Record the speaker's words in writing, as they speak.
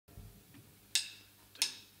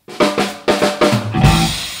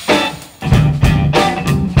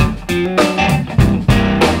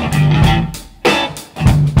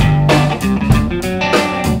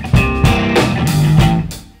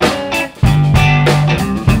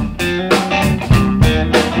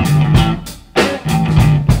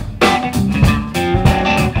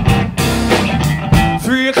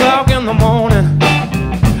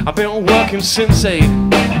sensate.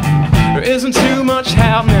 There isn't too much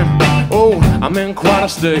happening. Oh, I'm in quite a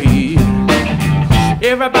state.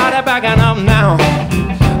 Everybody backing up now.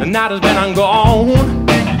 The night has been gone.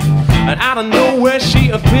 And out of nowhere she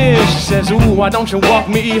appears. She says, ooh, why don't you walk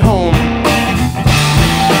me home?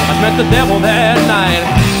 I met the devil that night.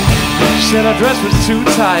 She said her dress was too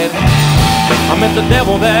tight. I met the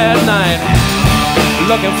devil that night,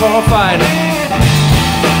 looking for a fight.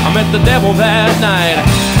 I met the devil that night.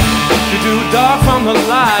 She too dark from the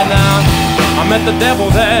light now. I met the devil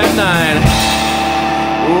that night.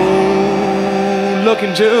 Ooh,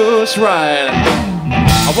 looking just right.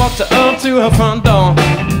 I walked her up to her front door,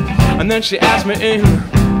 and then she asked me in.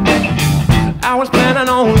 I was planning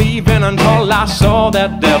on leaving until I saw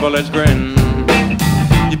that devilish grin.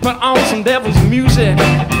 You put on some devil's music,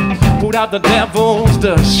 pulled out the devil's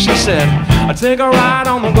dust. She said, I'll take a ride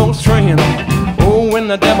on the ghost train. Oh, in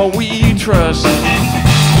the devil we trust.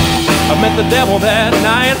 I met the devil that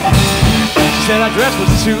night. She said her dress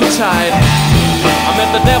was too tight. I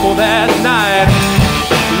met the devil that night,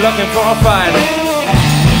 looking for a fight.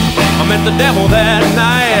 I met the devil that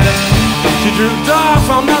night. She drew dark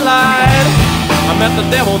from the light. I met the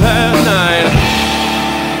devil that night.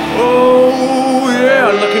 Oh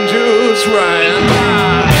yeah, looking just right.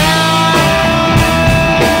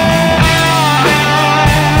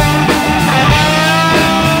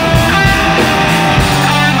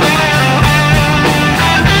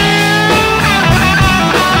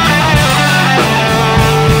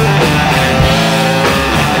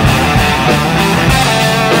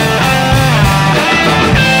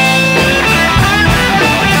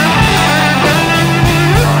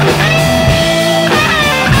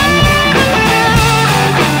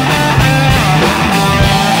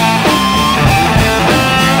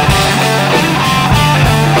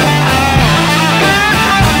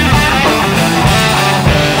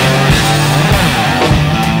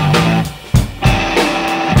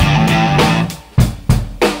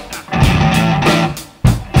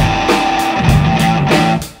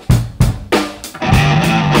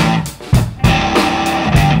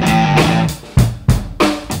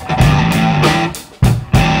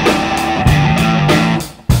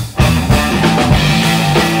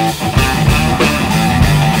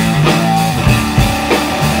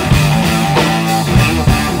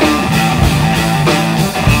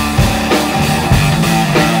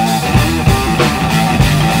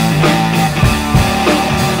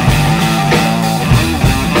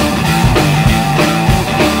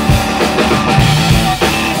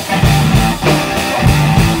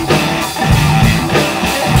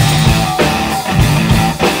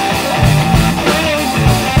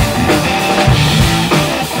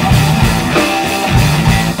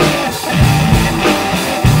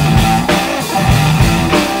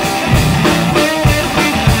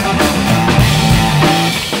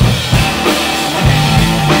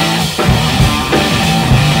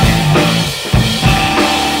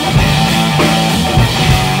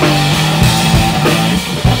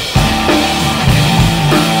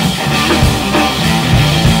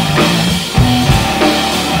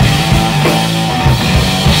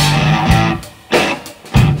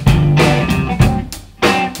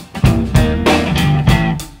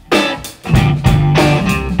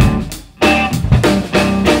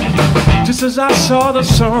 As I saw the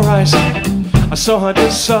sunrise, I saw her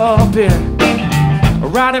disappear.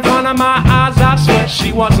 Right in front of my eyes, I swear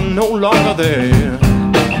she was no longer there.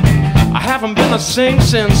 I haven't been the same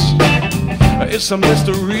since. It's a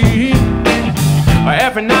mystery.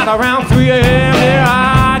 Every night around 3 a.m. here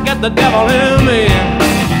I get the devil in me.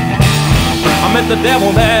 I met the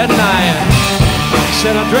devil that night. She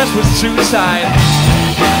said her dress was too tight.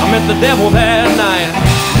 I met the devil that night,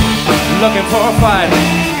 looking for a fight.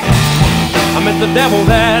 I met the devil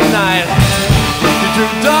that night. She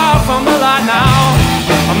drew dark from the light now.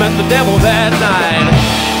 I met the devil that night.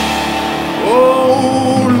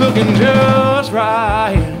 Oh, looking just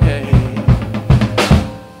right.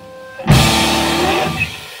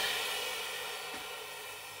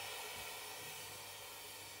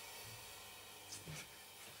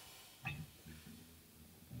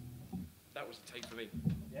 That was a take for me.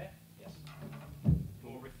 Yeah? Yes.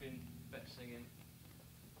 More riffing, better singing.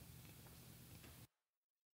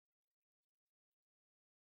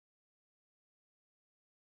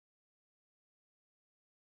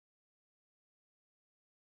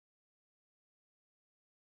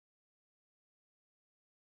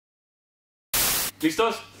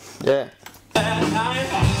 ¿Listos? Yeah. That night,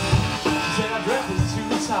 she said her dress was too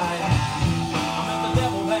tight. I met the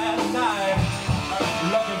devil that night,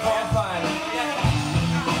 looking for a fight.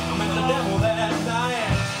 I met the devil that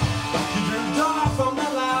night. She drew dark from the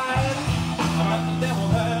light.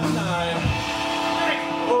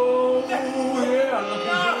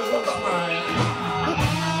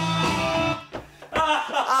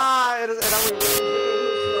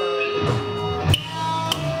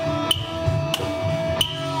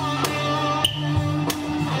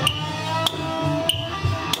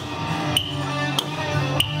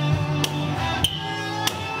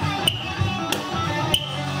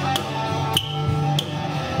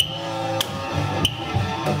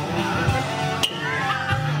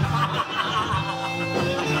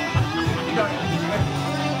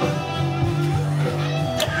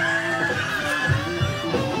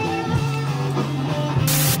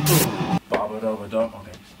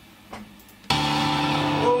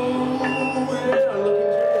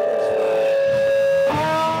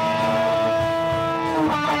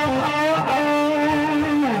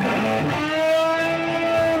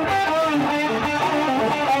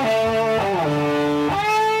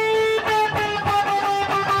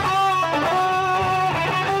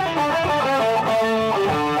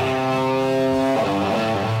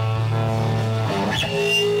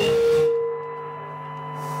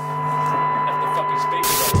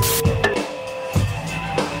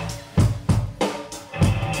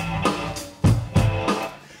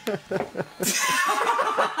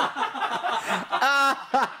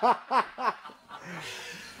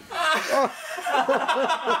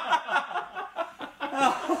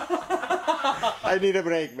 I need a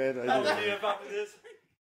break, man. I need a break.